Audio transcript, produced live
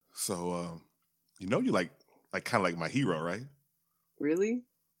So, you like kind of like my hero, right? Really?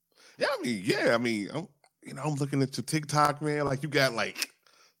 I'm looking at your TikTok, man. Like you got like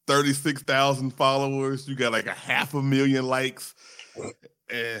 36,000 followers. You got like a 500,000 likes,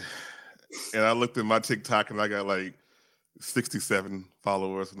 and and I looked at my TikTok and I got like 67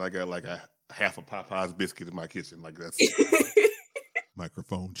 followers, and I got like a half a Popeye's biscuit in my kitchen. Like that's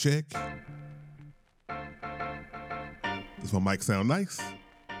microphone check. Does my mic sound nice?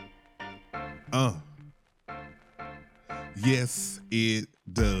 Yes, it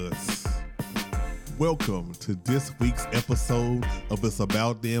does. Welcome to this week's episode of It's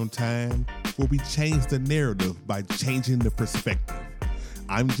About Damn Time, where we change the narrative by changing the perspective.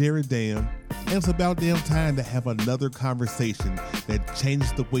 I'm Jared Dam, and it's about damn time to have another conversation that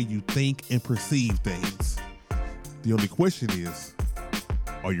changes the way you think and perceive things. The only question is,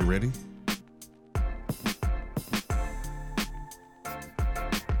 are you ready?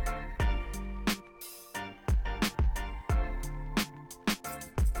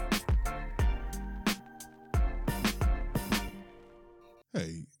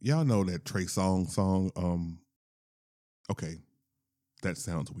 Hey, y'all know that Trey Songz song? Okay, that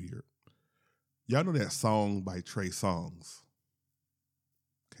sounds weird. Y'all know that song by Trey Songz?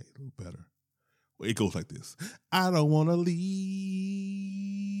 Okay, a little better. Well, it goes like this. I don't want to leave,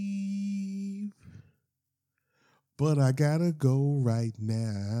 but I gotta go right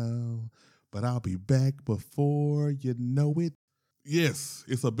now. But I'll be back before you know it. Yes,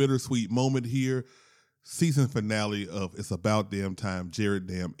 it's a bittersweet moment here. Season finale of It's About Damn Time. Jared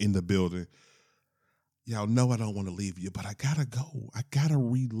Dam in the building. Y'all know I don't want to leave you, but I gotta go. I gotta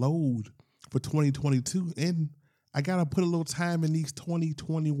reload for 2022, and I gotta put a little time in these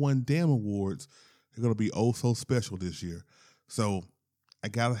 2021 Damn Awards. They're gonna be oh so special this year. So I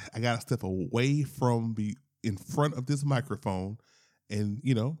gotta step away from in front of this microphone and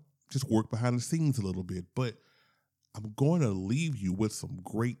just work behind the scenes a little bit. But I'm going to leave you with some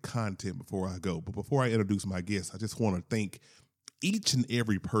great content before I go. But before I introduce my guests, I just want to thank each and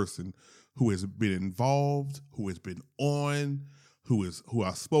every person who has been involved, who has been on, who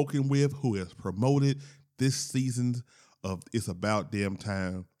I've spoken with, who has promoted this season of It's About Damn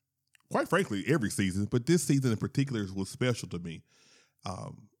Time. Quite frankly, every season, but this season in particular was special to me.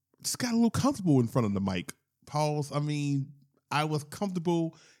 Just got a little comfortable in front of the mic. Pause. I was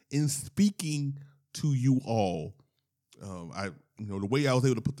comfortable in speaking to you all. The way I was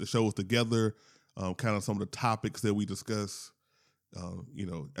able to put the shows together, kind of some of the topics that we discuss.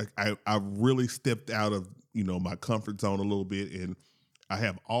 I really stepped out of my comfort zone a little bit, and I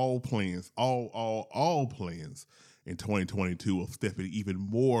have all plans in 2022 of stepping even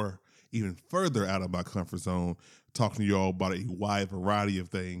further out of my comfort zone, talking to you all about a wide variety of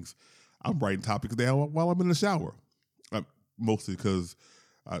things. I'm writing topics down while I'm in the shower, mostly because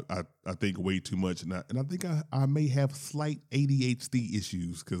I think way too much, and I think I may have slight ADHD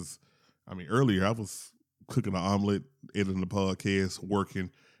issues because, earlier I was cooking an omelet, editing the podcast,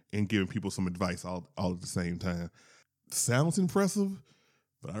 working, and giving people some advice all at the same time. Sounds impressive,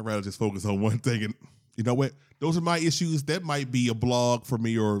 but I'd rather just focus on one thing. And you know what? Those are my issues. That might be a blog for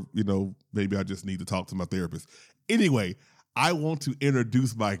me, or maybe I just need to talk to my therapist. Anyway, I want to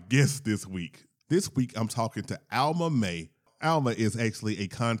introduce my guest this week. This week I'm talking to Alma May. Alma is actually a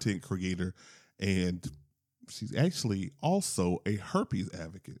content creator, and she's actually also a herpes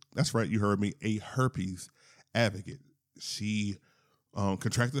advocate. That's right, you heard me, a herpes advocate. She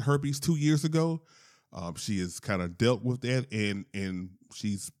contracted herpes 2 years ago. She has kind of dealt with that, and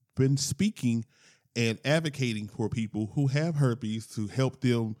she's been speaking and advocating for people who have herpes to help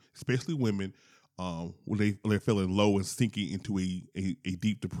them, especially women, when they're feeling low and sinking into a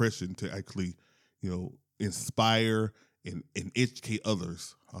deep depression, to actually, inspire and educate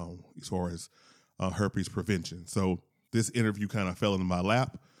others as far as herpes prevention. So this interview kind of fell into my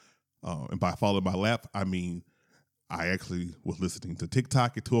lap. And by falling in my lap, I mean I actually was listening to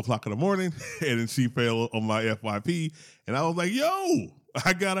TikTok at 2 o'clock in the morning, and then she fell on my FYP, and I was like, yo,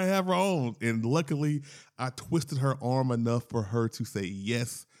 I gotta have her on. And luckily, I twisted her arm enough for her to say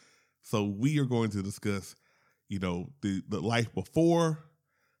yes. So we are going to discuss, the life before,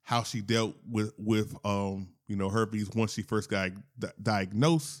 how she dealt with herpes once she first got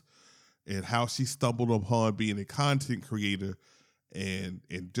diagnosed, and how she stumbled upon being a content creator, and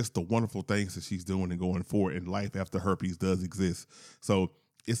just the wonderful things that she's doing and going forward in life after herpes does exist. So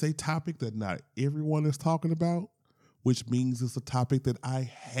it's a topic that not everyone is talking about, which means it's a topic that I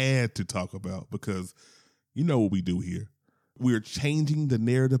had to talk about, because you know what we do here. We're changing the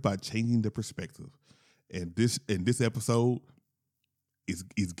narrative by changing the perspective. And this episode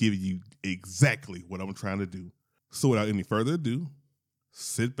is giving you exactly what I'm trying to do. So without any further ado,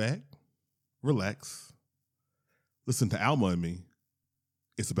 sit back, relax, listen to Alma and me.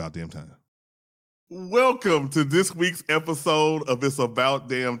 It's about damn time. Welcome to this week's episode of It's About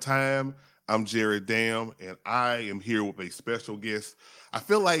Damn Time. I'm Jared Dam, and I am here with a special guest. I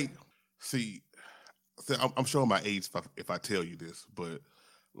feel like, I'm showing my age if I tell you this, but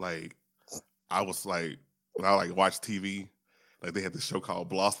like, I was like, when I like watched TV, like they had this show called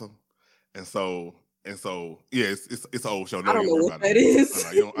Blossom, and so yeah, it's an old show. I don't know what that is.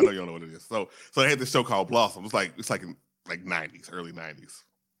 I know you don't know what it is. So they had this show called Blossom. It's like in like 90s, early 90s,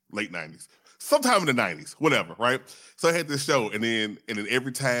 late 90s, sometime in the 90s, whatever, right? So I had this show, and then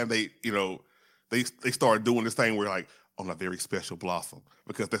every time they started doing this thing where like on a very special Blossom,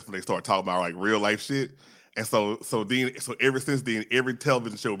 because that's when they start talking about like real life shit. And so ever since then, every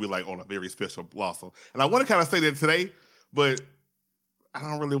television show will be like on a very special Blossom. And I want to kind of say that today, but I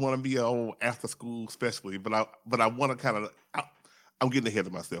don't really want to be an old after school specialty. But I want to kind of, I'm getting ahead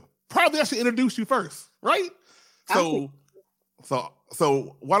of myself. Probably I should introduce you first, right? So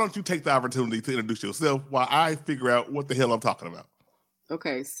why don't you take the opportunity to introduce yourself while I figure out what the hell I'm talking about?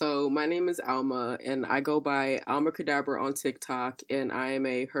 Okay, so my name is Alma, and I go by Alma Cadabra on TikTok, and I am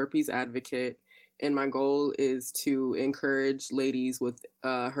a herpes advocate. And my goal is to encourage ladies with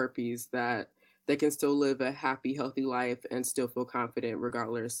herpes that they can still live a happy, healthy life and still feel confident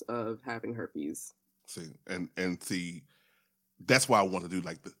regardless of having herpes. See, and see, that's why I want to do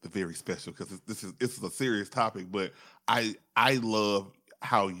like the very special, because this is a serious topic, but I love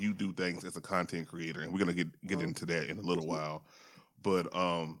how you do things as a content creator, and we're gonna get into that in a little while. But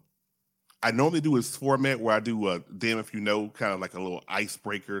I normally do this format where I do a damn if you know, kind of like a little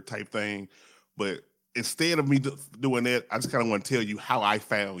icebreaker type thing. But instead of me doing that, I just kind of want to tell you how I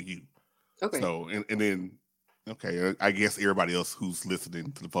found you. Okay. So, and then, okay, I guess everybody else who's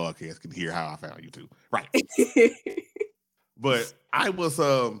listening to the podcast can hear how I found you too. Right. But I was,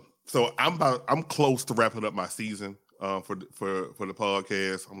 so I'm close to wrapping up my season for the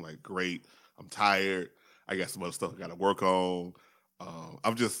podcast. I'm like, great. I'm tired. I got some other stuff I got to work on. I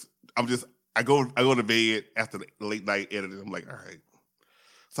go to bed after the late night editing. I'm like, all right.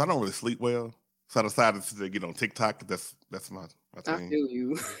 So I don't really sleep well. So I decided to get on TikTok. That's my thing. I feel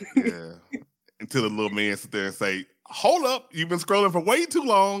you. Yeah. Until the little man sit there and say, hold up, you've been scrolling for way too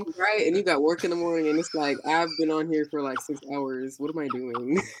long. Right. And you got work in the morning, and it's like, I've been on here for like 6 hours. What am I doing?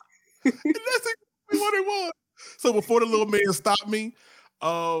 And that's exactly what it was. So before the little man stopped me,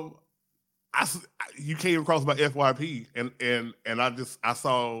 you came across my FYP, and I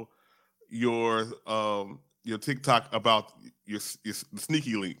saw your TikTok about your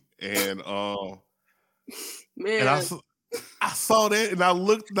sneaky link, and man, and I saw that, and I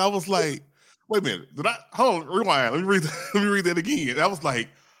looked, and I was like, wait a minute, hold on, rewind, let me read that again. And I was like,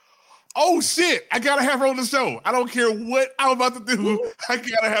 oh shit, I gotta have her on the show. I don't care what I'm about to do, I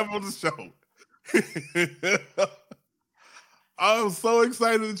gotta have her on the show. I was so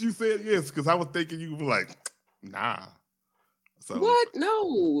excited that you said yes, because I was thinking you were like, nah. So what?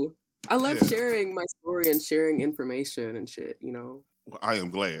 No. I love sharing my story and sharing information and shit, you know. Well, I am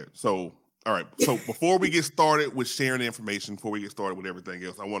glad. So, all right. So before we get started with sharing information, before we get started with everything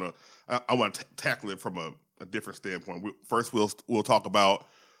else, I want to tackle it from a different standpoint. First, we'll talk about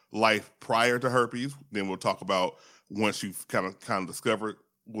life prior to herpes. Then we'll talk about once you've kind of discovered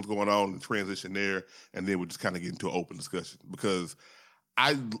what's going on, the transition there, and then we'll just kind of get into an open discussion, because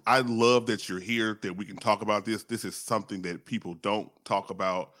I love that you're here, that we can talk about this. This is something that people don't talk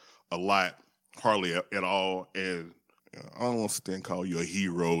about a lot, hardly at all, and I don't want to stand call you a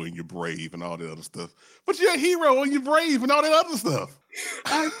hero and you're brave and all that other stuff, but you're a hero and you're brave and all that other stuff.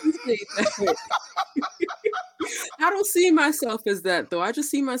 I appreciate that. I don't see myself as that, though. I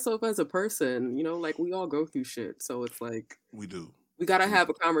just see myself as a person, you know, like we all go through shit. So it's like, we do. We got to have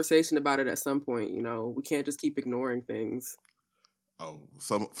a conversation about it at some point, you know. We can't just keep ignoring things. Oh,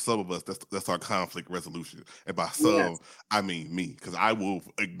 some of us, that's our conflict resolution. And by some, yes, I mean me, because I will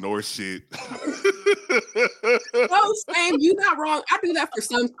ignore shit. No, same. You're not wrong. I do that for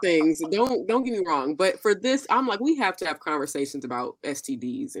some things. Don't get me wrong. But for this, I'm like, we have to have conversations about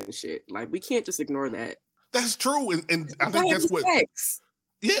STDs and shit. Like, we can't just ignore that. That's true. And I think that's what,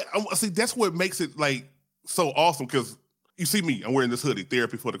 yeah, see, that's what makes it like so awesome, because you see me, I'm wearing this hoodie,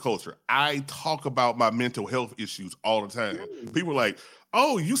 Therapy for the Culture. I talk about my mental health issues all the time. People are like,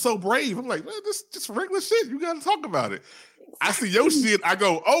 oh, you so brave. I'm like, man, this just regular shit. You got to talk about it. I see your shit. I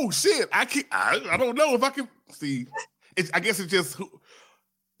go, oh shit. I don't know if I can see. I guess it's just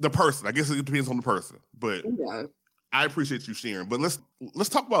the person. I guess it depends on the person. But yeah, I appreciate you sharing. But let's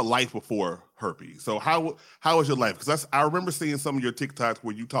talk about life before herpes. So how was your life? Because I remember seeing some of your TikToks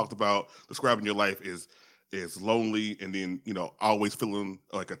where you talked about describing your life as as lonely, and then always feeling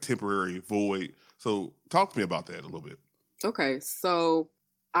like a temporary void. So talk to me about that a little bit. Okay, so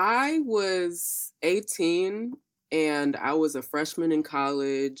I was 18 and I was a freshman in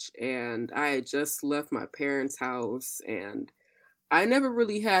college, and I had just left my parents' house, and I never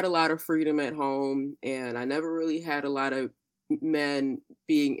really had a lot of freedom at home, and I never really had a lot of men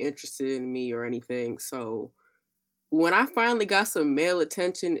being interested in me or anything. So when I finally got some male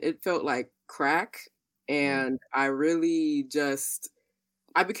attention, it felt like crack, Mm. and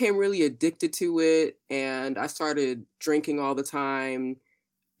I became really addicted to it, and I started drinking all the time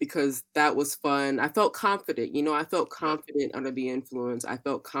because that was fun. I felt confident, I felt Right. confident under the influence. I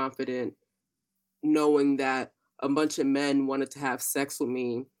felt confident knowing that a bunch of men wanted to have sex with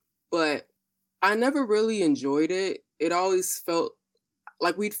me, but I never really enjoyed it. It always felt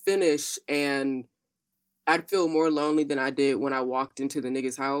like we'd finish and I'd feel more lonely than I did when I walked into the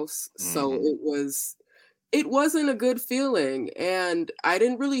nigga's house. So Mm-hmm. it wasn't a good feeling, and I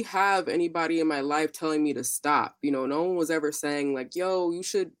didn't really have anybody in my life telling me to stop. No one was ever saying like, "Yo, you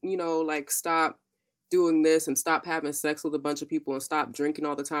should, like stop doing this and stop having sex with a bunch of people and stop drinking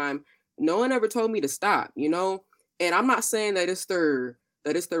all the time." No one ever told me to stop. And I'm not saying that it's their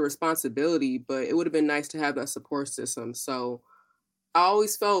responsibility, but it would have been nice to have that support system. So I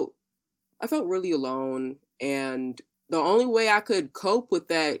always I felt really alone, and the only way I could cope with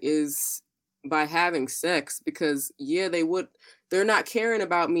that is by having sex because yeah, they're not caring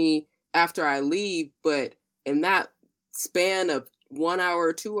about me after I leave, but in that span of 1 hour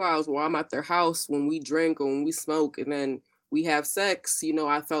or 2 hours while I'm at their house when we drink or when we smoke and then we have sex,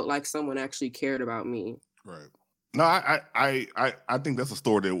 I felt like someone actually cared about me. Right. No, I think that's a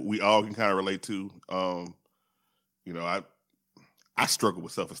story that we all can kind of relate to. You know, I struggle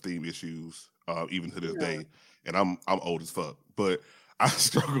with self esteem issues even to this Yeah. day, and I'm old as fuck, but I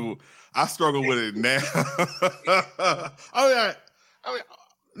struggle with it now. I mean,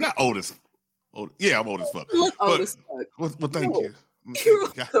 not old as old. Yeah, I'm old as fuck, You look old but as fuck. well, thank No. you. You're Thank you.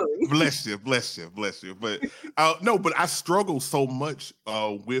 God, welcome. bless you, bless you, bless you. But no, but I struggle so much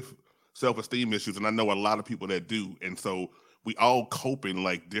with self-esteem issues, and I know a lot of people that do, and so we all cope in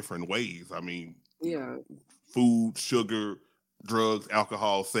like different ways. I mean, Yeah. food, sugar, drugs,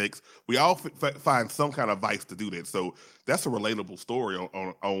 alcohol, sex. We all find some kind of vice to do that. So that's a relatable story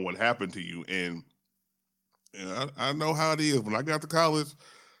on what happened to you, and I know how it is. When I got to college,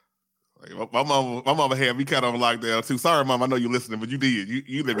 like my mama had me kind of on lockdown too. Sorry, mom, I know you're listening, but you did.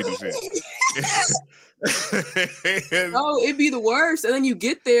 You let me do shit. And Oh, it'd be the worst. And then you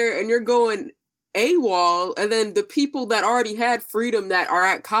get there and you're going AWOL, and then the people that already had freedom that are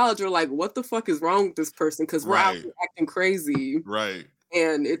at college are like, what the fuck is wrong with this person? Because we're out right, here acting crazy. right.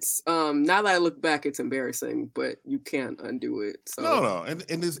 And it's now that I look back, it's embarrassing, but you can't undo it. No, So no, and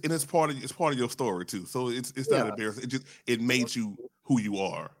it's part of your story too. So it's not yeah, embarrassing. It made you who you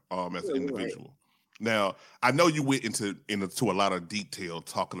are as an yeah, you're right. individual. Now I know you went into a lot of detail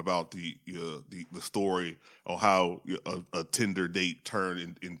talking about the story or how a Tinder date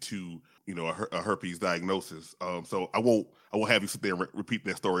turned into a herpes diagnosis. So I won't have you sit there and repeat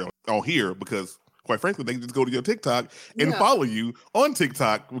that story on here because quite frankly they can just go to your TikTok and Yeah. follow you on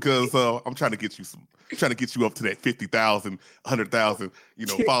TikTok because I'm trying to get you up to that 50,000, 100,000,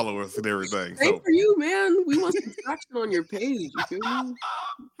 followers and everything. Same So for you, man. We want some traction on your page. You feel me?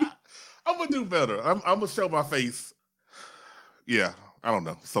 I'm gonna do better. I'm gonna show my face. Yeah, I don't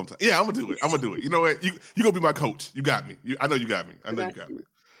know. Sometimes, yeah, I'm gonna do it. I'm gonna do it. You know what? You gonna be my coach. You got me. I know you got me. I I know you got got me.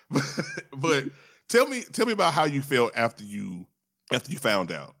 you. But tell me about how you felt after you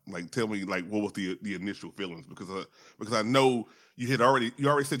found out. Like, tell me like what was the initial feelings because I know you already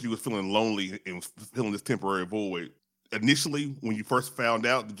said you was feeling lonely and was feeling this temporary void. Initially, when you first found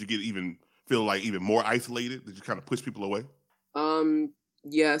out, did you feel like even more isolated? Did you kind of push people away? Um,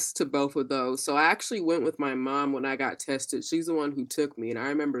 yes to both of those. So I actually went with my mom when I got tested. She's the one who took me, and I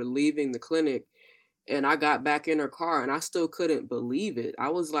remember leaving the clinic and I got back in her car and I still couldn't believe it. I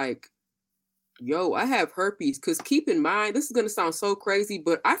was like, yo, I have herpes. Because keep in mind, this is going to sound so crazy,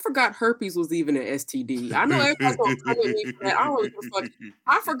 but I forgot herpes was even an STD. I know everybody's going to come at me for that. I don't really give a fuck.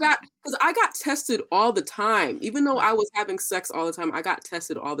 I forgot because I got tested all the time. Even though I Right. was having sex all the time, I got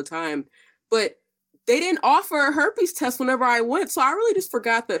tested all the time. But they didn't offer a herpes test whenever I went. So I really just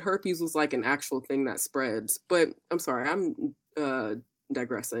forgot that herpes was like an actual thing that spreads. But I'm sorry, I'm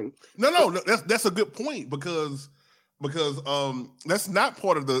digressing. No, that's a good point because that's not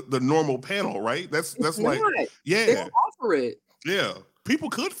part of the normal panel, right? It's That's like not. They yeah, don't offer it. yeah. People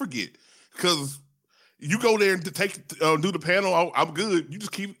could forget because you go there and to take do the panel. I'm good.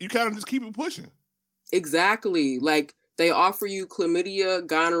 You kind of just keep it pushing. Exactly. Like they offer you chlamydia,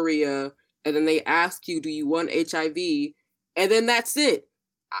 gonorrhea, and then they ask you, do you want HIV? And then that's it.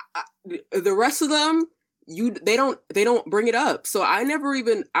 The rest of them, they don't bring it up. So I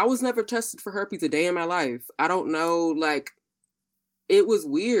was never tested for herpes a day in my life. I don't know, like, it was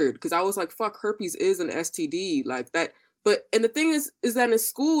weird because I was like, fuck, herpes is an STD, like that. But and the thing is that in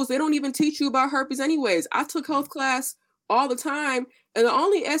schools they don't even teach you about herpes anyways. I took health class all the time, and the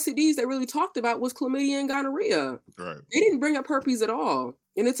only STDs they really talked about was chlamydia and gonorrhea. Right. They didn't bring up herpes at all.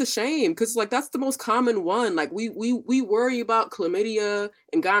 And it's a shame because like that's the most common one. Like we worry about chlamydia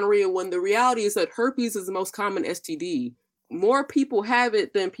and gonorrhea when the reality is that herpes is the most common STD. More people have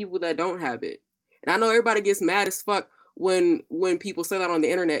it than people that don't have it. And I know everybody gets mad as fuck when people say that on the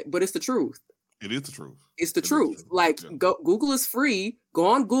internet, but it's the truth. It is the truth. It's the truth. Like, go, Google is free. Go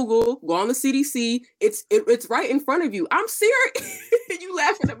on Google. Go on the CDC. It's right in front of you. I'm serious. You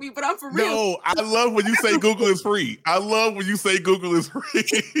laughing at me, but I'm for real. No, I love when you say Google is free. I love when you say Google is free.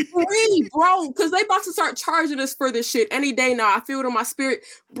 Free, bro, because they about to start charging us for this shit any day now. I feel it in my spirit.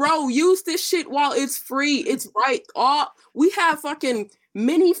 Bro, use this shit while it's free. It's right. We have fucking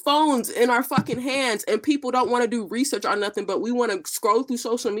mini phones in our fucking hands, and people don't want to do research on nothing, but we want to scroll through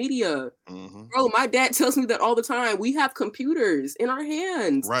social media. Mm-hmm. Bro, my dad tells me that all the time. We have computers in our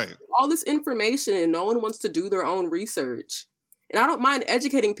hands. Right. All this information, and no one wants to do their own research. And I don't mind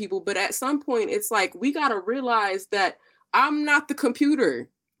educating people, but at some point, it's like, we got to realize that I'm not the computer.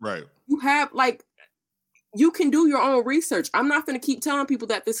 Right. You have, like, you can do your own research. I'm not going to keep telling people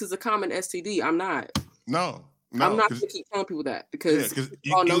that this is a common STD. I'm not. No, I'm not going to keep telling people that because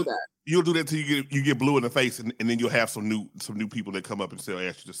you all know that. You'll do that till you get blue in the face, and then you'll have some new people that come up and still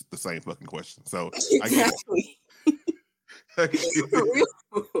ask you just the same fucking question. So exactly. For real.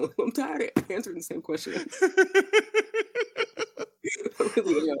 I'm tired of answering the same question.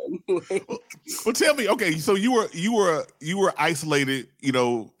 Well, tell me, okay, so you were isolated,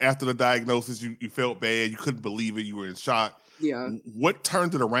 after the diagnosis. You felt bad, you couldn't believe it, you were in shock. Yeah. What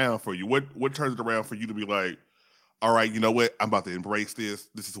turned it around for you? What turned it around for you to be like, all right, you know what? I'm about to embrace this.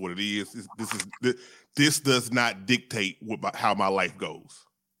 This is what it is. This does not dictate how my life goes.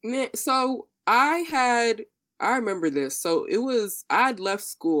 Man, so I remember this. So I'd left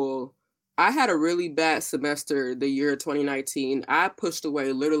school. I had a really bad semester the year 2019. I pushed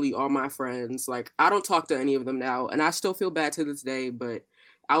away literally all my friends. Like, I don't talk to any of them now, and I still feel bad to this day, but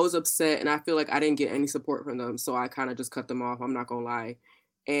I was upset, and I feel like I didn't get any support from them, so I kind of just cut them off. I'm not gonna lie.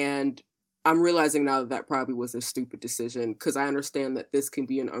 And I'm realizing now that probably was a stupid decision because I understand that this can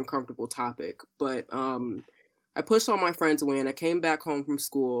be an uncomfortable topic. But I pushed all my friends away, and I came back home from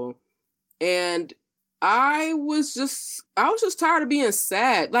school, and I was just tired of being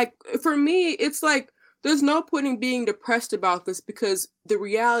sad. Like, for me, it's like there's no point in being depressed about this because the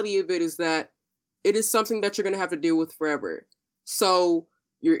reality of it is that it is something that you're gonna have to deal with forever. So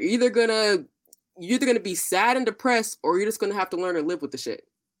you're either gonna be sad and depressed, or you're just gonna have to learn to live with the shit.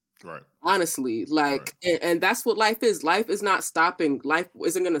 Right. Honestly, like, right. And that's what life is. Life is not stopping. Life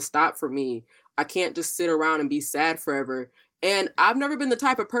isn't going to stop for me. I can't just sit around and be sad forever. And I've never been the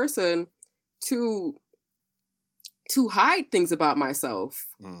type of person to hide things about myself.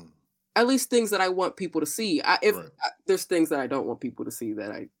 At least things that I want people to see. There's things that I don't want people to see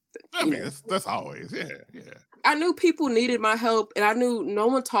that that's always, yeah. I knew people needed my help, and I knew no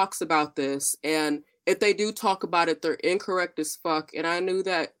one talks about this, and if they do talk about it, they're incorrect as fuck. And I knew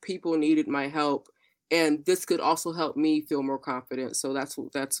that people needed my help, and this could also help me feel more confident. So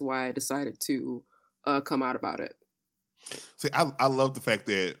that's why I decided to come out about it. See, I love the fact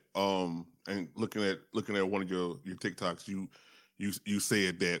that and looking at one of your TikToks, you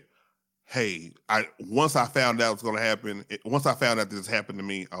said that, hey, once I found out what's going to happen, once I found out this happened to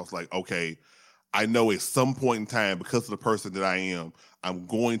me, I was like, okay, I know at some point in time, because of the person that I am, I'm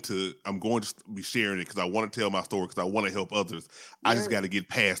going to be sharing it because I want to tell my story, because I want to help others. I just got to get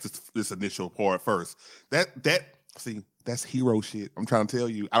past this initial part first. That's hero shit. I'm trying to tell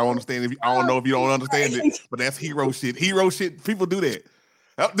you. I don't understand I don't know if you don't understand it, but that's hero shit. Hero shit. People do that.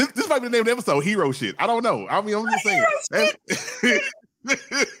 This might be the name of the episode. Hero shit. I don't know. I mean, I'm just saying.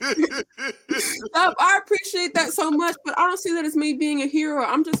 I appreciate that so much, but I don't see that as me being a hero.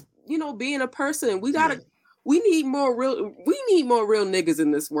 I'm just, being a person. We need more real niggas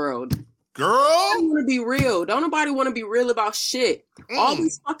in this world. Girl, I want to be real. Don't nobody want to be real about shit. All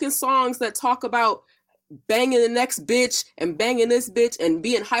these fucking songs that talk about banging the next bitch and banging this bitch and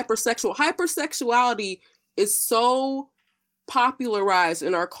being hypersexual. Hypersexuality is so popularized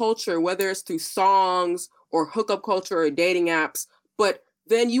in our culture, whether it's through songs or hookup culture or dating apps. But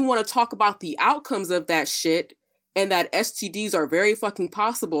then you want to talk about the outcomes of that shit, and that STDs are very fucking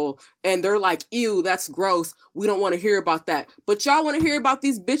possible, and they're like, ew, that's gross. We don't want to hear about that. But y'all want to hear about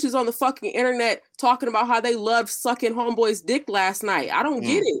these bitches on the fucking internet talking about how they loved sucking homeboy's dick last night. I don't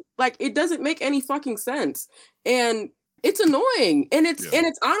get it. Like, it doesn't make any fucking sense. And it's annoying. And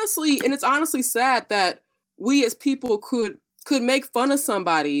it's honestly sad that we as people could make fun of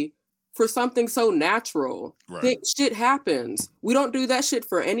somebody for something so natural. Right. Shit happens. We don't do that shit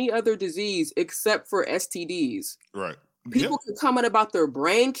for any other disease except for STDs. Right. People can comment about their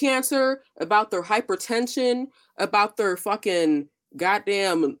brain cancer, about their hypertension, about their fucking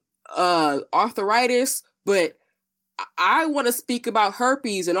goddamn arthritis, but I want to speak about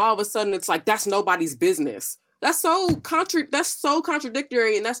herpes, and all of a sudden it's like that's nobody's business. That's so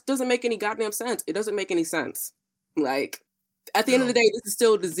contradictory, and that doesn't make any goddamn sense. It doesn't make any sense. Like, at the end of the day, this is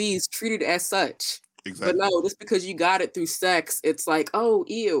still a disease treated as such. Exactly. But no, just because you got it through sex, it's like, oh,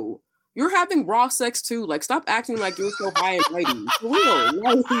 ew. You're having raw sex too. Like, stop acting like you're so high and mighty. For real.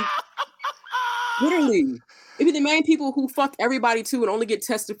 Like, literally. It be the main people who fuck everybody too and only get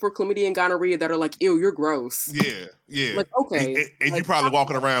tested for chlamydia and gonorrhea that are like, ew, you're gross. Yeah. Like, okay. And you probably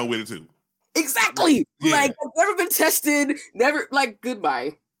walking around with it too. Exactly. Yeah. Like, I've never been tested. Never, like,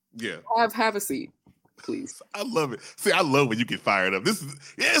 goodbye. Yeah. Have a seat. Please. I love it. See, I love when you get fired up.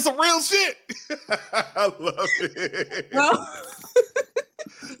 It's a real shit. I love it. Well,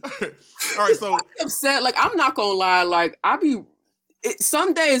 all right, so I'm upset. Like, I'm not gonna lie. Like,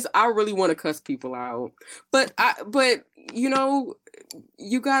 some days I really want to cuss people out, but you know,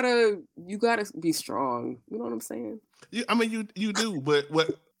 you gotta be strong. You know what I'm saying? Yeah, I mean, you do, but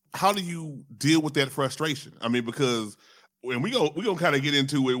how do you deal with that frustration? I mean, because when we gonna kind of get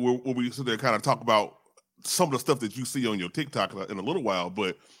into it where we sit there kind of talk about some of the stuff that you see on your TikTok in a little while,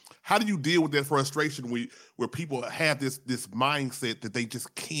 but how do you deal with that frustration where people have this mindset that they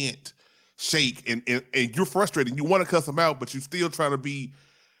just can't shake and you're frustrated. You want to cuss them out, but you're still trying to be,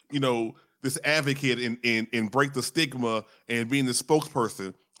 you know, this advocate and break the stigma and being the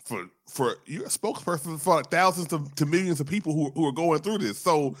spokesperson for you're a spokesperson for thousands to millions of people who are going through this.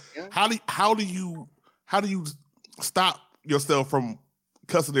 So how do you stop yourself from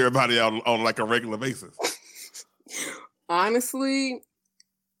cussing everybody out on like a regular basis? Honestly,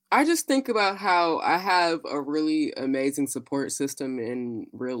 I just think about how I have a really amazing support system in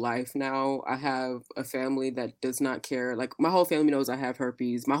real life now. I have a family that does not care. Like, my whole family knows I have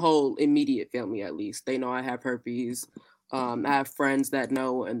herpes. My whole immediate family, at least, they know I have herpes. I have friends that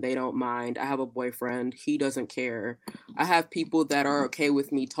know and they don't mind. I have a boyfriend. He doesn't care. I have people that are okay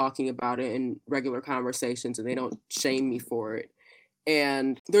with me talking about it in regular conversations and they don't shame me for it.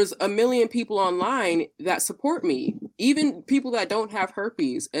 And there's a million people online that support me, even people that don't have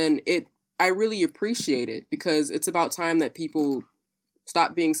herpes. And I really appreciate it because it's about time that people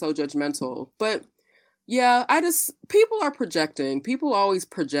stop being so judgmental. But yeah, people are projecting. People always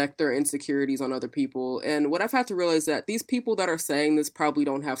project their insecurities on other people. And what I've had to realize is that these people that are saying this probably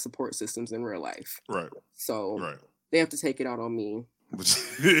don't have support systems in real life. Right. So they have to take it out on me. But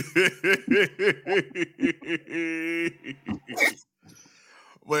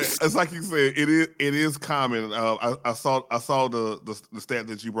it's like you said, it is common. I saw the stat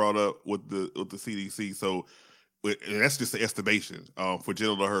that you brought up with the CDC. So and that's just the estimation. For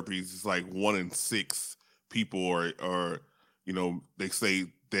genital herpes, it's like 1 in 6 people are you know, they say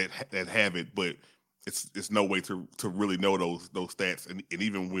that have it, but it's no way to really know those stats. And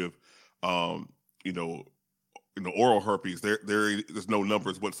even with you know, oral herpes, there's no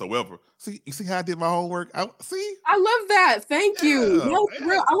numbers whatsoever. See, you see how I did my homework? I love that. Thank you. No,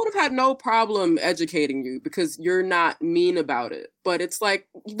 real, I would have had no problem educating you because you're not mean about it. But it's like,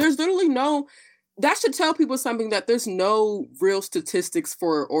 there's literally that should tell people something, that there's no real statistics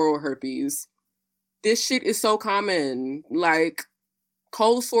for oral herpes. This shit is so common. Like,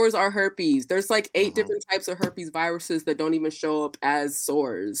 cold sores are herpes. There's like 8 different types of herpes viruses that don't even show up as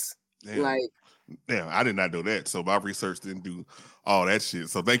sores. Damn, I did not know that. So my research didn't do all that shit.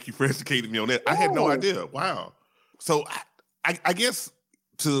 So thank you for educating me on that. I had no idea. Wow. So I guess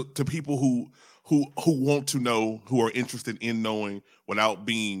to people who want to know, who are interested in knowing without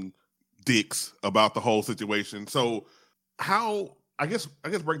being dicks about the whole situation. So how, I guess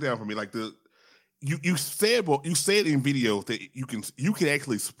break down for me, like you said in videos that you can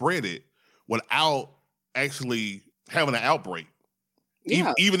actually spread it without actually having an outbreak.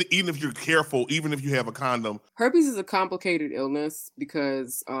 Yeah. Even if you're careful, even if you have a condom. Herpes is a complicated illness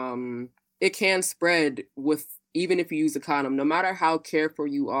because it can spread even if you use a condom. No matter how careful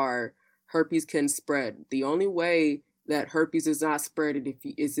you are, herpes can spread. The only way that herpes is not spread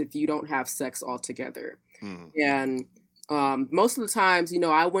is if you don't have sex altogether. And Most of the times,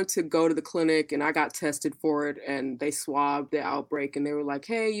 I went to go to the clinic and I got tested for it, and they swabbed the outbreak, and they were like,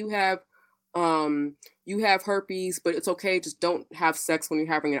 "Hey, you have herpes, but it's okay. Just don't have sex when you're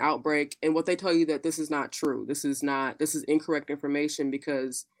having an outbreak." And what they tell you that this is not true. This is incorrect information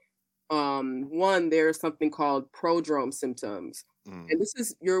because one, there's something called prodrome symptoms. Mm. And this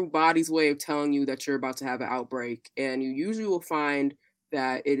is your body's way of telling you that you're about to have an outbreak. And you usually will find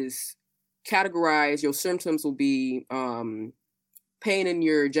that it is categorized, your symptoms will be pain in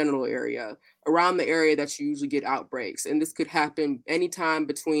your genital area, around the area that you usually get outbreaks. And this could happen anytime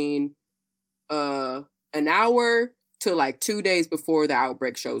between uh an hour to like 2 days before the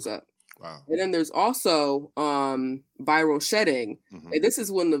outbreak shows up. Wow. And then there's also viral shedding. Mm-hmm. And this is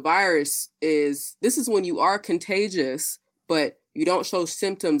when you are contagious, but you don't show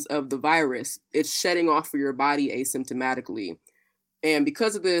symptoms of the virus. It's shedding off of your body asymptomatically. And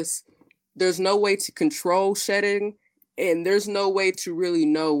because of this, there's no way to control shedding, and there's no way to really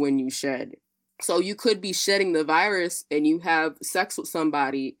know when you shed. So you could be shedding the virus and you have sex with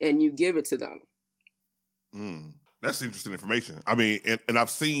somebody and you give it to them. That's interesting information. I mean, and I've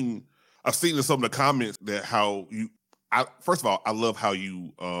seen in some of the comments that first of all, I love how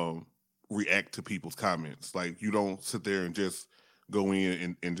you react to people's comments. Like, you don't sit there and just go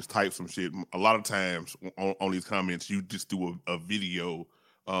in and just type some shit. A lot of times on these comments, you just do a video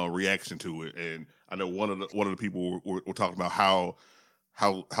reaction to it. And I know one of the people were talking about how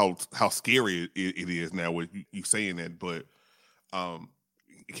scary it is now with you saying that, but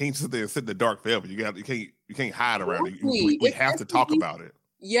you can't sit there and sit in the dark forever. You can't hide around it. We have to talk about it.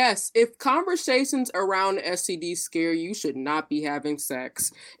 Yes, if conversations around STDs scare you, should not be having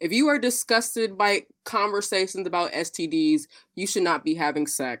sex. If you are disgusted by conversations about STDs, you should not be having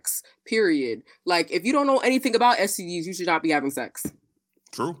sex. Period. Like, if you don't know anything about STDs, you should not be having sex.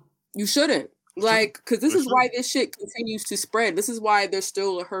 True. You shouldn't. Like, because this is why this shit continues to spread. This is why there's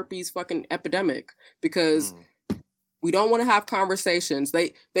still a herpes fucking epidemic, because we don't want to have conversations.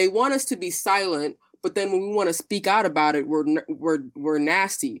 They want us to be silent, but then when we want to speak out about it, we're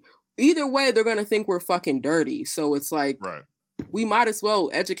nasty. Either way, they're gonna think we're fucking dirty. So it's like, right, we might as well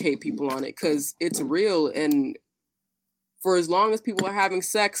educate people on it because it's real. And for as long as people are having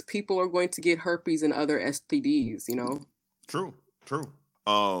sex, people are going to get herpes and other STDs. True.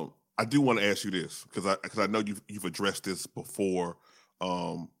 I do want to ask you this because I know you've addressed this before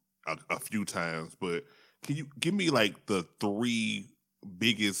a few times, but can you give me like the 3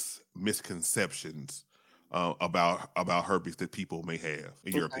 biggest misconceptions about herpes that people may have,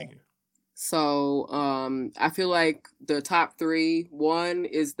 in your opinion? So I feel like the top 3, one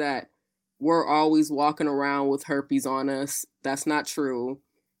is that we're always walking around with herpes on us. That's not true.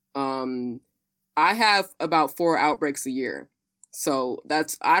 I have about 4 outbreaks a year. So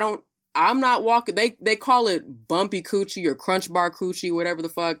I'm not walking. They call it bumpy coochie or crunch bar coochie, whatever the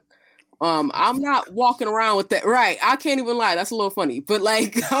fuck. I'm not walking around with that. Right. I can't even lie. That's a little funny, but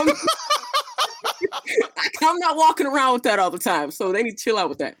like, I'm not walking around with that all the time. So they need to chill out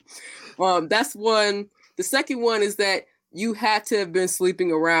with that. That's one. The second one is that you had to have been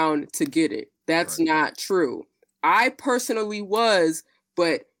sleeping around to get it. That's not true. I personally was,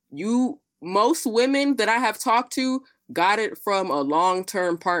 but most women that I have talked to got it from a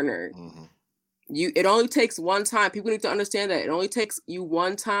long-term partner. Mm-hmm. It only takes one time. People need to understand that it only takes you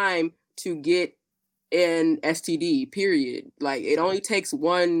one time to get an STD, period. Like, it only takes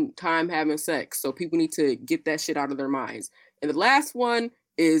one time having sex. So people need to get that shit out of their minds. And the last one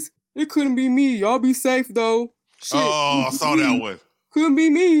is, it couldn't be me. Y'all be safe though. Shit, I saw that one. Couldn't be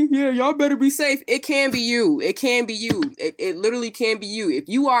me. Yeah, y'all better be safe. It can be you. It can be you. It literally can be you. If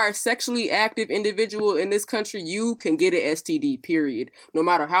you are a sexually active individual in this country, you can get an STD, period. No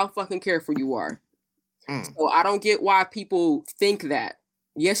matter how fucking careful you are. So I don't get why people think that.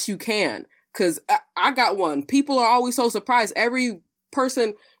 Yes, you can. Because I got one. People are always so surprised. Every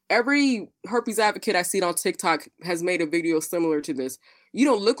herpes advocate I see on TikTok has made a video similar to this. You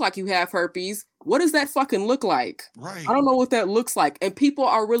don't look like you have herpes. What does that fucking look like? Right. I don't know what that looks like. And people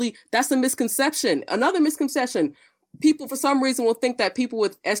are that's a misconception. Another misconception. People, for some reason, will think that people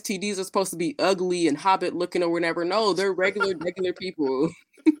with STDs are supposed to be ugly and hobbit looking or whatever. No, they're regular people.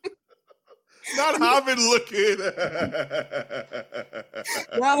 Not hobbit looking.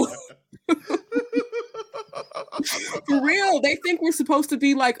 Well, for real, they think we're supposed to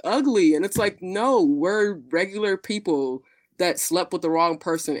be like ugly, and it's like, no, we're regular people that slept with the wrong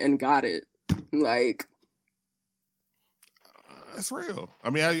person and got it. Like, that's real. I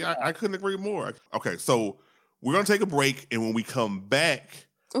mean, I couldn't agree more. Okay, so we're gonna take a break, and when we come back,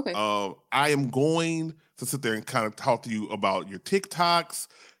 I am going to sit there and kind of talk to you about your TikToks,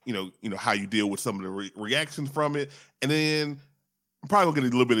 how you deal with some of the reactions from it, and then I'm probably gonna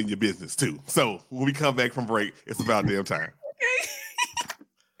get a little bit in your business too. So when we come back from break, it's about damn time.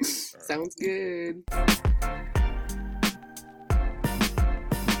 Okay. Sounds good.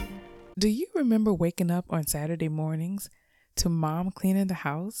 Do you remember waking up on Saturday mornings to mom cleaning the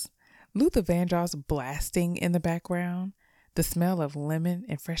house, Luther Vandross blasting in the background, the smell of lemon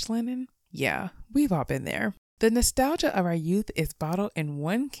and fresh linen? Yeah, we've all been there. The nostalgia of our youth is bottled in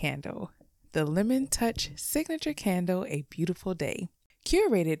one candle, the Lemon Touch Signature Candle A Beautiful Day.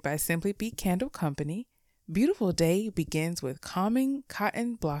 Curated by Simply Be Candle Company, Beautiful Day begins with calming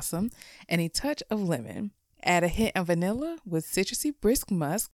cotton blossom and a touch of lemon. Add a hint of vanilla with citrusy brisk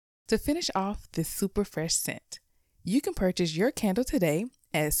musk to finish off this super fresh scent. You can purchase your candle today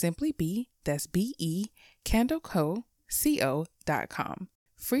at Simply Be, that's B-E, candleco.com.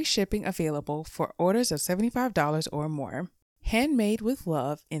 Free shipping available for orders of $75 or more. Handmade with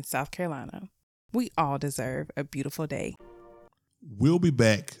love in South Carolina. We all deserve a beautiful day. We'll be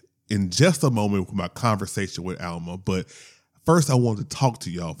back in just a moment with my conversation with Alma, but first I want to talk to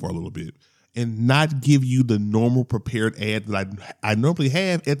y'all for a little bit and not give you the normal prepared ad that I normally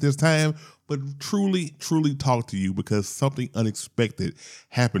have at this time, but truly talk to you because something unexpected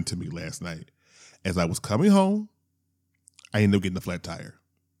happened to me last night. As I was coming home, I ended up getting a flat tire.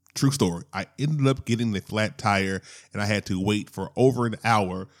 True story. I ended up getting a flat tire and I had to wait for over an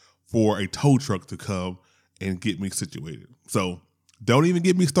hour for a tow truck to come and get me situated. So don't even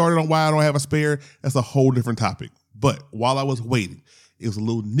get me started on why I don't have a spare. That's a whole different topic. But while I was waiting, it was a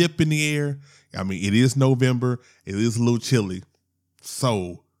little nip in the air. I mean, it is November. It is a little chilly.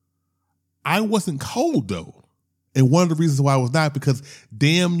 So I wasn't cold though. And one of the reasons why I was not, because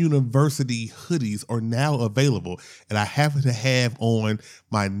Damn University hoodies are now available. And I happen to have on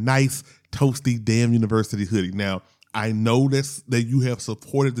my nice, toasty Damn University hoodie. Now, I know that you have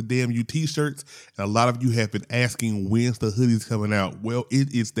supported the Damn U t-shirts, and a lot of you have been asking when's the hoodies coming out. Well,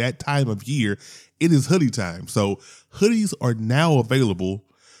 it is that time of year. It is hoodie time. So hoodies are now available,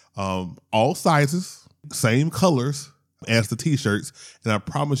 all sizes, same colors as the t-shirts. And I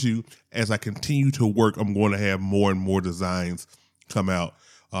promise you, as I continue to work, I'm going to have more and more designs come out.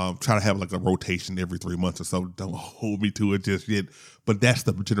 Try to have like a rotation every 3 months or so. Don't hold me to it just yet, but that's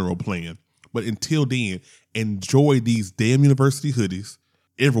the general plan. But until then, enjoy these Damn University hoodies.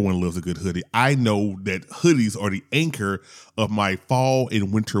 Everyone loves a good hoodie. I know that hoodies are the anchor of my fall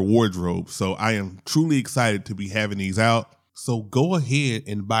and winter wardrobe. So I am truly excited to be having these out. So go ahead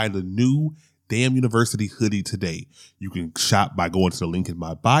and buy the new Damn University hoodie today. You can shop by going to the link in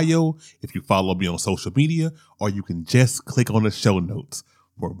my bio if you follow me on social media, or you can just click on the show notes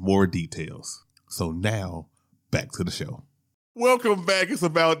for more details. So now, back to the show. Welcome back. It's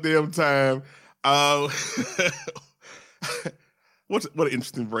about damn time. What an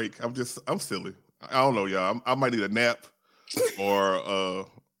interesting break. I'm silly. I don't know, y'all. I might need a nap or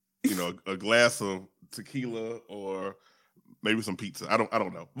a glass of tequila or maybe some pizza. I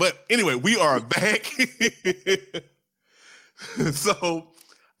don't know. But anyway, we are back. So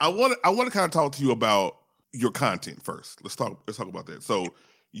I want to kind of talk to you about your content first. Let's talk about that. So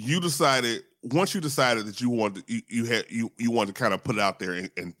once you decided that you wanted to kind of put it out there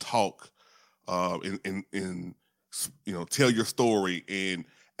and talk, and tell your story and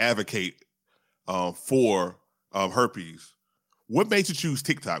advocate for herpes. What made you choose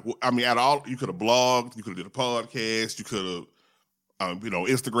TikTok? I mean, you could have blogged, you could have did a podcast, you could have,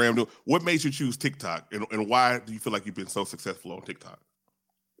 Instagram. What made you choose TikTok, and why do you feel like you've been so successful on TikTok?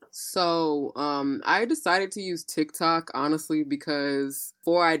 So, I decided to use TikTok honestly because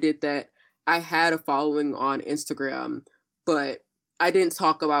before I did that, I had a following on Instagram, but I didn't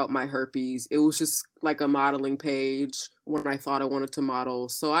talk about my herpes. It was just like a modeling page when I thought I wanted to model.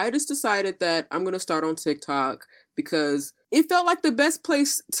 So I just decided that I'm going to start on TikTok because it felt like the best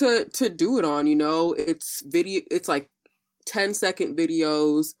place to do it on, it's like 10-second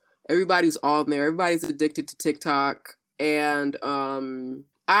videos. Everybody's on there. Everybody's addicted to TikTok. And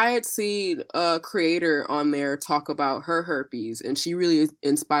I had seen a creator on there talk about her herpes, and she really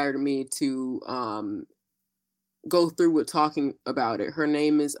inspired me to go through with talking about it. Her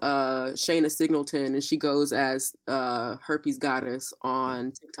name is Shayna Singleton, and she goes as Herpes Goddess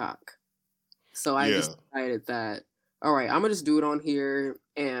on TikTok. So I just decided that, all right, I'm gonna just do it on here,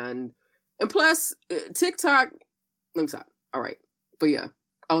 and plus TikTok. Let me stop. All right, but yeah,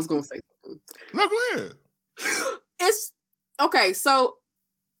 I was gonna say something. No, go ahead. It's okay. So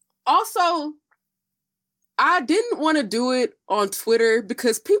also, I didn't want to do it on Twitter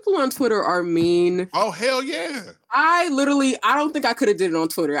because people on Twitter are mean. Oh, hell yeah. I don't think I could have did it on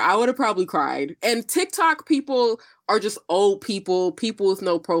Twitter. I would have probably cried. And TikTok people are just old people with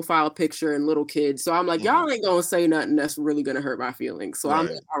no profile picture and little kids. So I'm like, y'all ain't going to say nothing that's really going to hurt my feelings. So I'm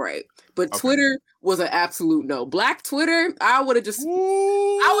like, all right. But Twitter was an absolute no. Black Twitter, I would have just,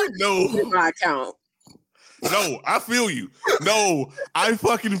 I would have my account. No, I feel you. No, I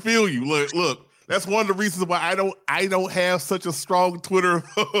fucking feel you. Look. That's one of the reasons why I don't have such a strong Twitter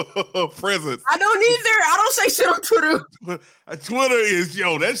presence. I don't either. I don't say shit on Twitter. Twitter is,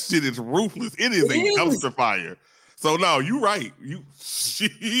 that shit is ruthless. It is a dumpster fire. So no, you're right.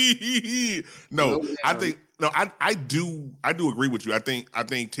 I do agree with you. I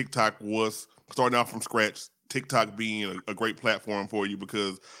think TikTok was starting out from scratch. TikTok being a great platform for you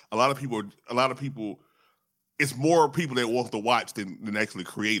because a lot of people, it's more people that want to watch than actually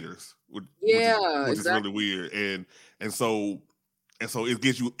creators. Which is really weird, and so it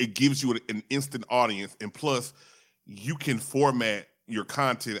gives you an instant audience, and plus you can format your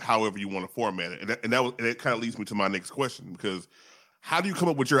content however you want to format it, and that kind of leads me to my next question, because how do you come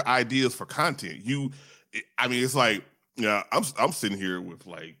up with your ideas for content? It's like, I'm sitting here with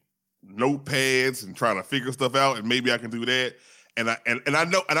like notepads and trying to figure stuff out, and maybe I can do that. And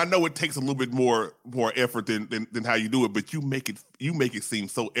I know it takes a little bit more effort than how you do it, but you make it seem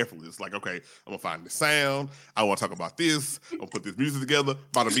so effortless. Like, okay, I'm gonna find the sound. I want to talk about this. I'm gonna put this music together.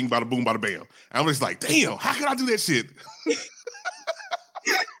 Bada bing, bada boom, bada bam. And I'm just like, damn, how can I do that shit?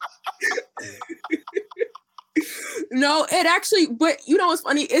 No, it actually, but you know what's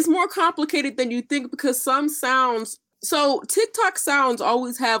funny? It's more complicated than you think because some sounds. So TikTok sounds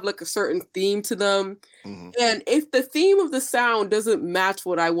always have like a certain theme to them. Mm-hmm. And if the theme of the sound doesn't match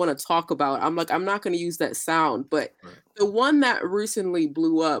what I want to talk about, I'm like, I'm not going to use that sound. But the one that recently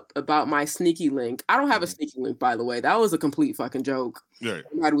blew up about my sneaky link, I don't have a sneaky link, by the way. That was a complete fucking joke. Yeah.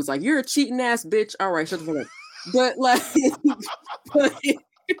 Somebody was like, you're a cheating ass bitch. All right, shut the fuck up. But like,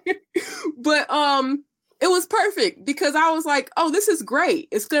 but it was perfect because I was like, oh, this is great.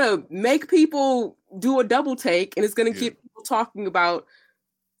 It's going to make people do a double take and it's going to get people talking about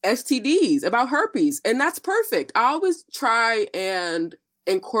STDs, about herpes. And that's perfect. I always try and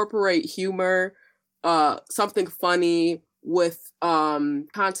incorporate humor, something funny with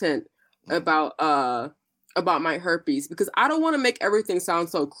content about my herpes because I don't want to make everything sound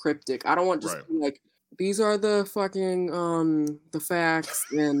so cryptic. I don't want just be like, these are the fucking the facts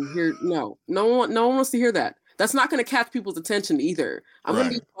and here no one wants to hear that. That's not going to catch people's attention either. I'm going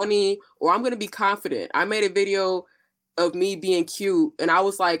to be funny or I'm going to be confident. I made a video of me being cute and I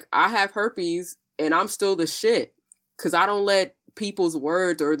was like, I have herpes and I'm still the shit because I don't let people's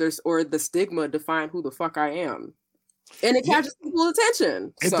words or the stigma define who the fuck I am. And it catches people's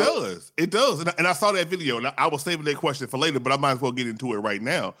attention. It does. And I saw that video and I was saving that question for later, but I might as well get into it right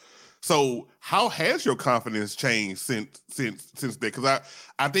now. So how has your confidence changed since then? Because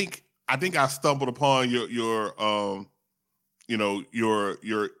I think I stumbled upon your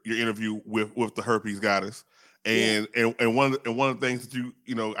interview with the herpes goddess, and one of the things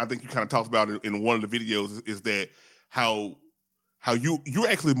that I think you kind of talked about in one of the videos is that how you're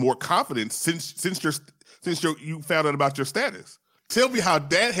actually more confident since you found out about your status. Tell me how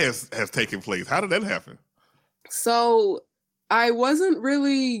that has taken place. How did that happen? So I wasn't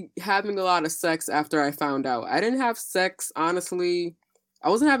really having a lot of sex after I found out. I didn't have sex, honestly. I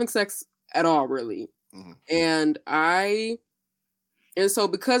wasn't having sex at all, really. Mm-hmm. And so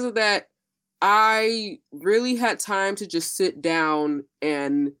because of that, I really had time to just sit down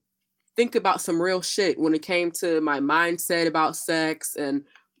and think about some real shit when it came to my mindset about sex and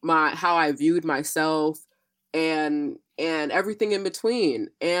how I viewed myself and everything in between.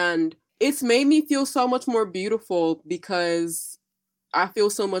 And it's made me feel so much more beautiful because I feel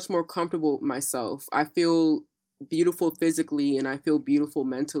so much more comfortable with myself. I feel beautiful physically and I feel beautiful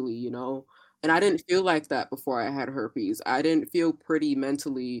mentally, And I didn't feel like that before I had herpes. I didn't feel pretty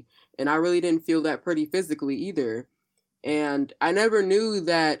mentally and I really didn't feel that pretty physically either. And I never knew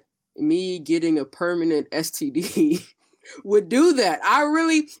that me getting a permanent STD would do that.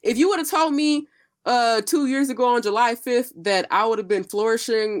 If you would have told me 2 years ago on July 5th that I would have been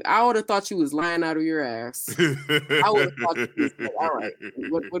flourishing, I would have thought you was lying out of your ass. I would have thought you was like, all right,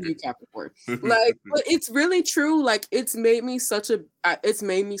 what are you capping for? Like, but it's really true. Like, it's made me so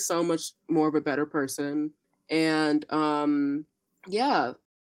much more of a better person. And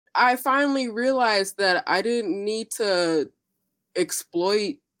I finally realized that I didn't need to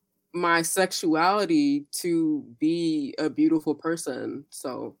exploit my sexuality to be a beautiful person.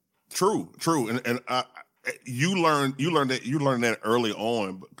 So True, and you learned that early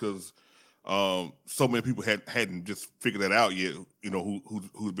on because So many people hadn't just figured that out yet. You know,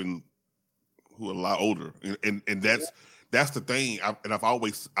 who are a lot older, and that's the thing. I've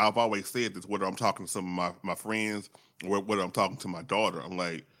always said this. Whether I'm talking to some of my friends or whether I'm talking to my daughter, I'm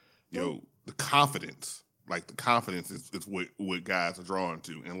like, the confidence. Like the confidence is what guys are drawn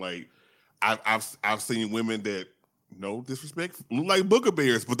to, and like I've seen women that, no disrespect, look like Booger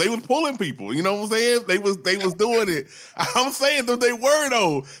Bears, but they was pulling people. You know what I'm saying? They was doing it. I'm saying that they were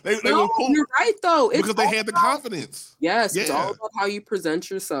though. They were pulling. You're right though. Because they had the confidence. Yes, it's all about how you present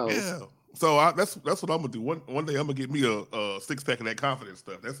yourself. Yeah. So that's what I'm gonna do. One day I'm gonna get me a 6-pack of that confidence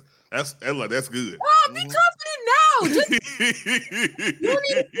stuff. That's good. Oh, be confident now. You don't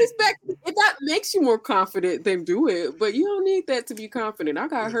need a 6-pack. If that makes you more confident, then do it. But you don't need that to be confident. I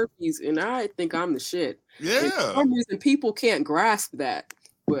got herpes, and I think I'm the shit. Yeah. And for some reason, people can't grasp that,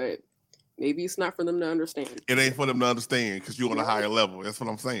 but maybe it's not for them to understand. It ain't for them to understand because you're on a higher level. That's what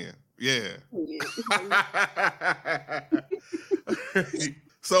I'm saying. Yeah.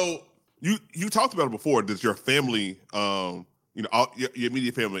 So you talked about it before. That your family, all, your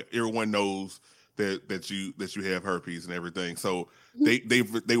immediate family, everyone knows that you have herpes and everything. So they've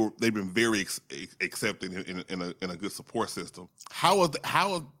been very accepting in a good support system. How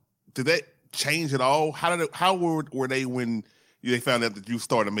did that change at all? How were they when they found out that you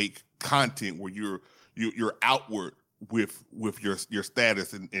started to make content where you're outward with your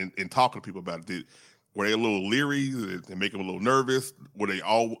status and talking to people about it? Were they a little leery? Did they make them a little nervous? Were they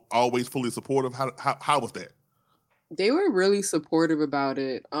always fully supportive? How was that? They were really supportive about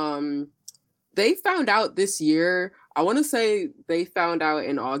it. They found out this year. I want to say they found out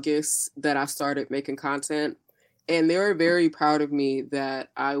in August that I started making content, and they were very proud of me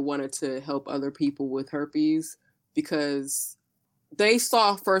that I wanted to help other people with herpes because they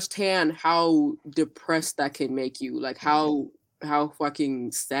saw firsthand how depressed that can make you, like how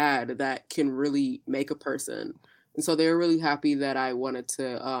fucking sad that can really make a person. And so they were really happy that I wanted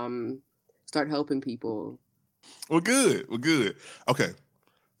to start helping people. Well, good. Okay.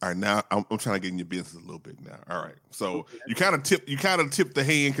 All right, now I'm trying to get in your business a little bit now. All right, so you kind of tipped the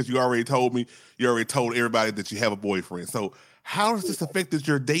hand because you already told everybody that you have a boyfriend. So how has this affected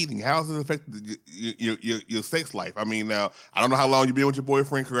your dating? How has it affected your sex life? I mean, now I don't know how long you've been with your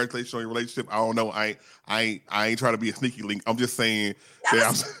boyfriend. Congratulations on your relationship. I don't know. I ain't trying to be a sneaky link. I'm just saying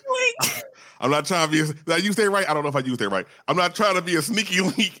that I'm not trying to be. Did I use that right? I don't know if I used that right. I'm not trying to be a sneaky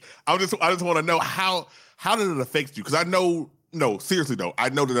link. I just want to know how did it affect you? Because I know. No, seriously though, I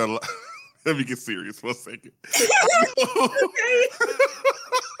know that. Let me get serious for a second.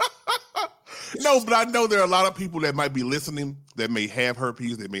 No, but I know there are a lot of people that might be listening that may have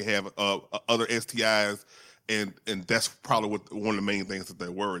herpes, they may have other STIs, and that's probably one of the main things that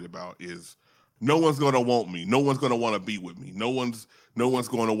they're worried about is no one's going to want me, no one's going to want to be with me, no one's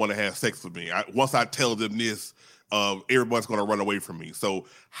going to want to have sex with me. Once I tell them this, everyone's going to run away from me. So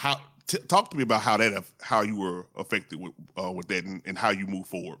talk to me about how you were affected with that and how you move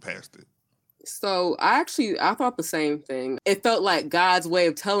forward past it. So I thought the same thing. It felt like God's way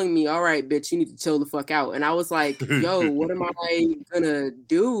of telling me, all right, bitch, you need to chill the fuck out. And I was like, yo, what am I gonna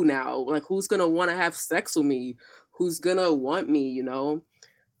do now? Like, who's gonna want to have sex with me? Who's gonna want me,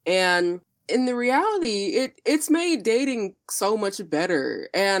 And in the reality, it's made dating so much better.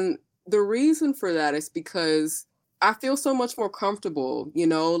 And the reason for that is because I feel so much more comfortable,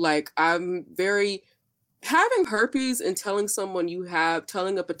 like having herpes and telling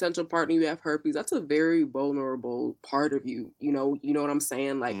a potential partner you have herpes, that's a very vulnerable part of you. You know what I'm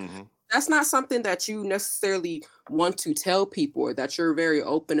saying? Like, That's not something that you necessarily want to tell people or that you're very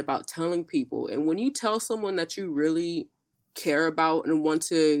open about telling people. And when you tell someone that you really care about and want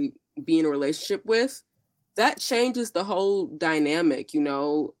to be in a relationship with, that changes the whole dynamic,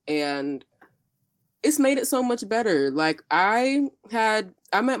 and it's made it so much better. Like I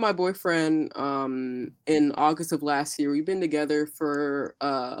met my boyfriend in August of last year. We've been together for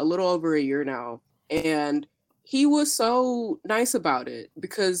a little over a year now. And he was so nice about it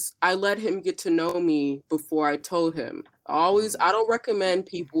because I let him get to know me before I told him. I don't recommend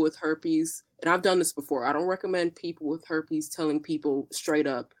people with herpes, and I've done this before. I don't recommend people with herpes telling people straight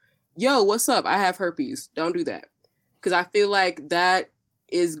up, yo, what's up? I have herpes. Don't do that. Because I feel like that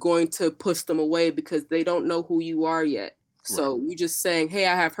is going to push them away because they don't know who you are yet. So you just saying, hey,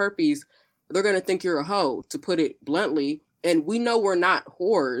 I have herpes, they're going to think you're a hoe, to put it bluntly. And we know we're not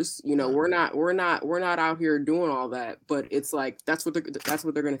whores, we're not out here doing all that, but it's like, that's what they're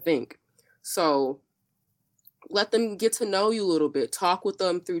going to think. So let them get to know you a little bit, talk with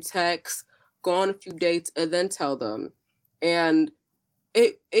them through text, go on a few dates, and then tell them. And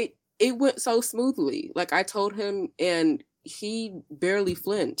it went so smoothly. Like I told him, and he barely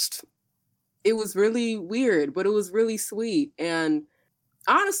flinched. it was really weird, but it was really sweet. And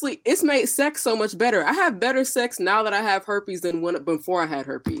honestly, it's made sex so much better. I have better sex now that I have herpes than when before I had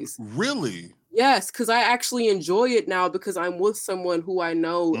herpes. Really? Yes, because I actually enjoy it now because I'm with someone who I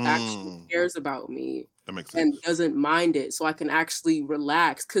know actually cares about me. That makes sense. And doesn't mind it, so I can actually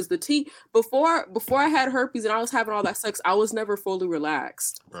relax. Because before I had herpes and I was having all that sex, I was never fully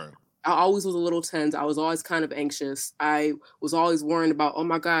relaxed. Right. I always was a little tense. I was always kind of anxious. I was always worrying about, oh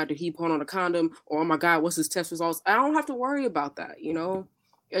my God, did he put on a condom? Or oh my God, what's his test results? I don't have to worry about that, you know?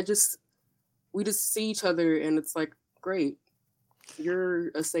 We just see each other and it's like, great. You're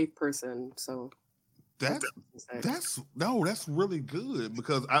a safe person, so that's really good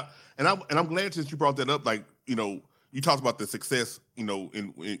because I'm glad since you brought that up. Like, you know, you talked about the success, you know,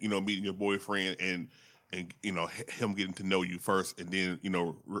 in meeting your boyfriend and you know him getting to know you first, and then you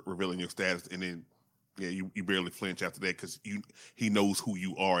know revealing your status, and then you barely flinch after that because he knows who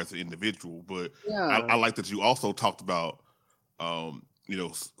you are as an individual. But yeah. I like that you also talked about you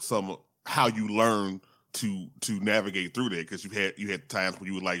know some how you learn to navigate through that because you had times when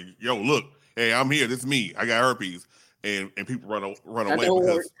you were like, yo, look, hey, I'm here, this is me, I got herpes, and people run away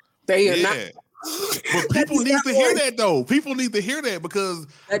because they are not. But people need to hear that though. People need to hear that because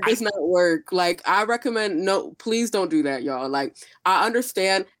that does not work. Like, I recommend no, please don't do that, y'all. Like, I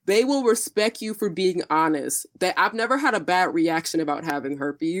understand they will respect you for being honest. That I've never had a bad reaction about having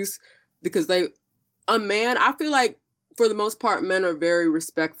herpes because a man, I feel like for the most part, men are very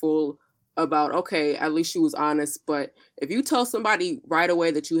respectful about, okay, at least she was honest. But if you tell somebody right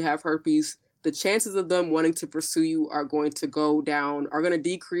away that you have herpes, the chances of them wanting to pursue you are going to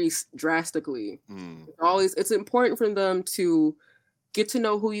decrease drastically. It's important for them to get to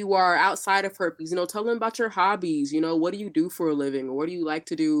know who you are outside of herpes. You know, tell them about your hobbies. You know, what do you do for a living? Or what do you like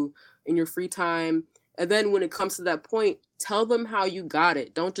to do in your free time? And then when it comes to that point, tell them how you got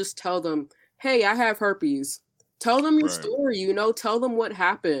it. Don't just tell them, hey, I have herpes. Tell them your story, you know, tell them what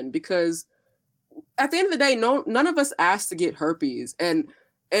happened, because at the end of the day, none of us asked to get herpes. And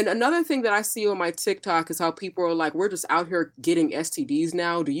another thing that I see on my TikTok is how people are like, we're just out here getting STDs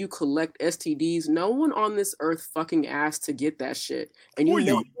now. Do you collect STDs? No one on this earth fucking asked to get that shit. And who are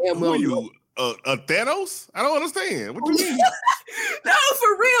you? Thanos? I don't understand. What do you mean? No,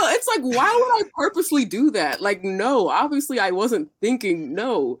 for real. It's like, why would I purposely do that? Like, no, obviously I wasn't thinking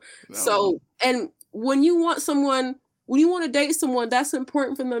no. So, and when you want to date someone, that's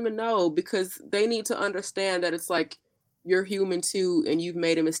important for them to know, because they need to understand that it's like, you're human too, and you've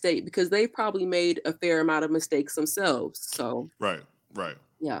made a mistake, because they've probably made a fair amount of mistakes themselves. So right.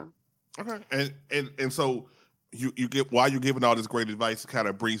 Yeah. Okay. And so you get, while you're giving all this great advice, it kind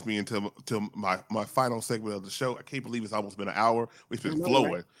of brings me into my final segment of the show. I can't believe it's almost been an hour. We've been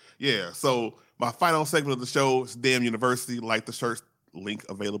flowing. Right? Yeah. So my final segment of the show is Damn University. Like the shirt, link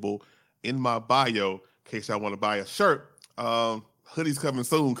available in my bio in case y'all want to buy a shirt. Hoodies coming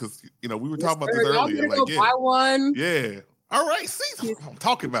soon, because you know we were talking about this earlier. Like, go buy one. Yeah. All right. See what I'm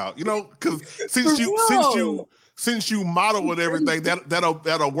talking about. You know, because since you model and everything,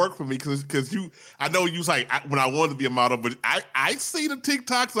 that'll work for me. Because I know you like when I wanted to be a model, but I see the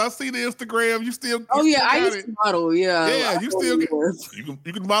TikToks, I see the Instagram. You still. I used to model. Yeah. Yeah. You still.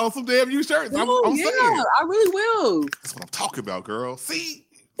 You can model some damn new shirts. I'm saying. I really will. That's what I'm talking about, girl. See.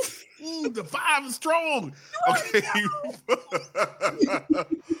 The vibe is strong. Okay.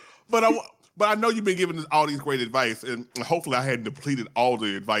 But I know you've been giving all these great advice, and hopefully I hadn't depleted all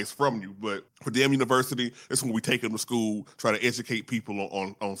the advice from you. But for Damn University, it's when we take them to school, try to educate people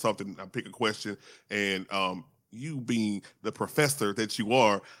on something. I pick a question, and you being the professor that you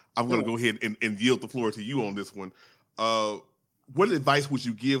are, I'm going to go ahead and yield the floor to you on this one. What advice would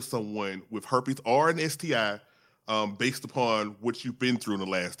you give someone with herpes or an STI, based upon what you've been through in the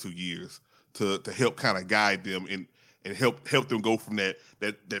last 2 years, to help kind of guide them and help them go from that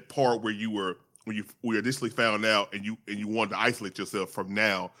part where you initially found out and you wanted to isolate yourself, from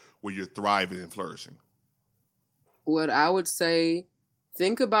now where you're thriving and flourishing? What I would say,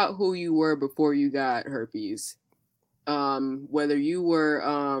 think about who you were before you got herpes. Whether you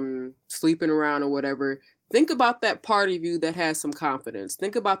were sleeping around or whatever, think about that part of you that has some confidence.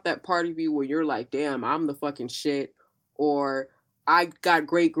 Think about that part of you where you're like, damn, I'm the fucking shit, or I got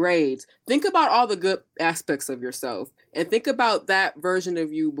great grades. Think about all the good aspects of yourself, and think about that version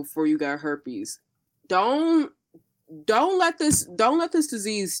of you before you got herpes. Don't let this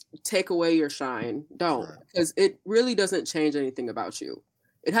disease take away your shine. Don't, because it really doesn't change anything about you.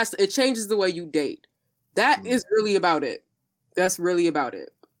 It changes the way you date. That is really about it. That's really about it.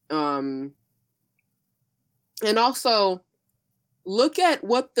 And also look at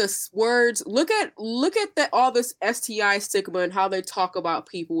what look at all this STI stigma and how they talk about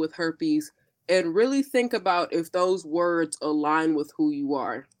people with herpes. and really think about if those words align with who you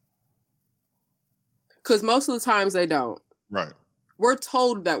are. Because most of the times they don't. Right. We're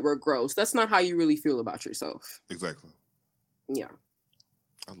told that we're gross. That's not how you really feel about yourself. Exactly. Yeah.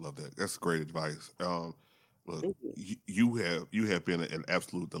 I love that. That's great advice. Look, you have been an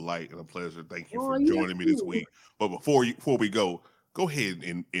absolute delight and a pleasure. Thank you for joining me this week. But before we go ahead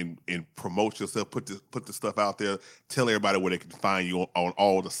and promote yourself. Put the stuff out there. Tell everybody where they can find you on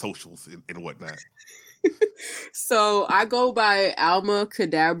all the socials and whatnot. So I go by Alma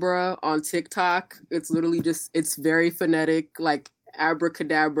Cadabra on TikTok. It's literally it's very phonetic, like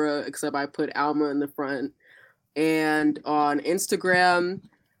abracadabra, except I put Alma in the front. And on Instagram,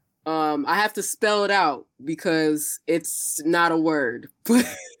 I have to spell it out because it's not a word.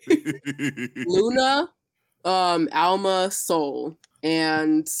 Luna, Alma Soul,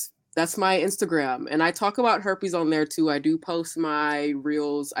 and that's my Instagram. And I talk about herpes on there too. I do post my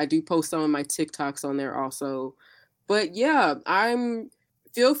reels. I do post some of my TikToks on there also. But yeah,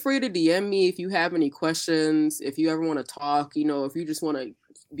 feel free to DM me if you have any questions. If you ever want to talk, if you just want to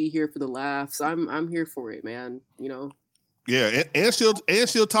be here for the laughs, I'm here for it, man. Yeah, and she'll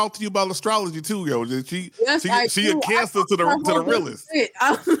talk to you about astrology too, yo. She a Cancer to the realest.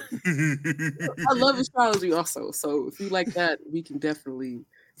 I love astrology also. So if you like that, we can definitely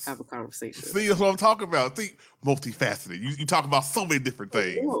have a conversation. See, that's what I'm talking about. See, multifaceted. You talk about so many different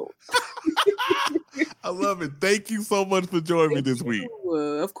things. I love it. Thank you so much for joining me this week.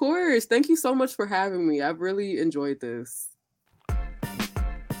 Of course. Thank you so much for having me. I've really enjoyed this.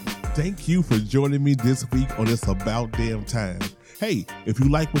 Thank you for joining me this week on It's About Damn Time. Hey, if you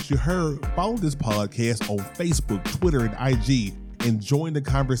like what you heard, follow this podcast on Facebook, Twitter, and IG, and join the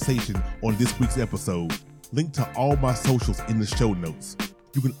conversation on this week's episode. Link to all my socials in the show notes.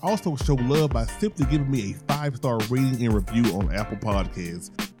 You can also show love by simply giving me a 5-star rating and review on Apple Podcasts.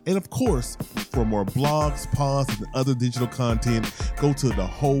 And of course, for more blogs, pods, and other digital content, go to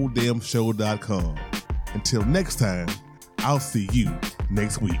thewholedamnshow.com. Until next time, I'll see you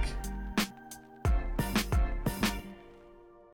next week.